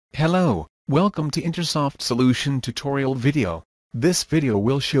Hello, welcome to Intersoft Solution tutorial video. This video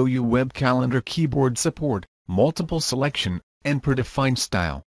will show you web calendar keyboard support, multiple selection, and predefined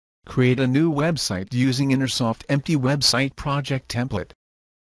style. Create a new website using Intersoft Empty Website Project Template.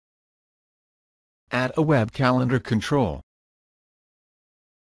 Add a web calendar control.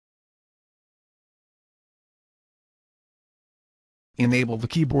 Enable the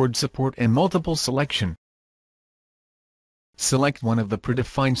keyboard support and multiple selection. Select one of the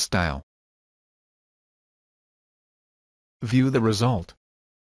predefined style. View the result.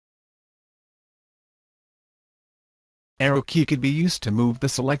 Arrow key could be used to move the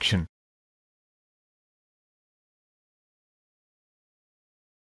selection.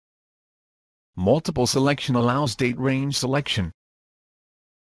 Multiple selection allows date range selection.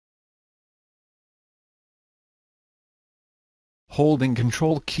 Holding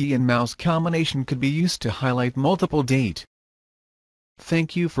Control key and mouse combination could be used to highlight multiple date.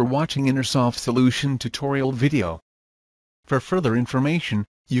 Thank you for watching Intersoft Solution tutorial video. For further information,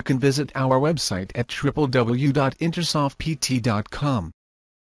 you can visit our website at www.intersoftpt.com.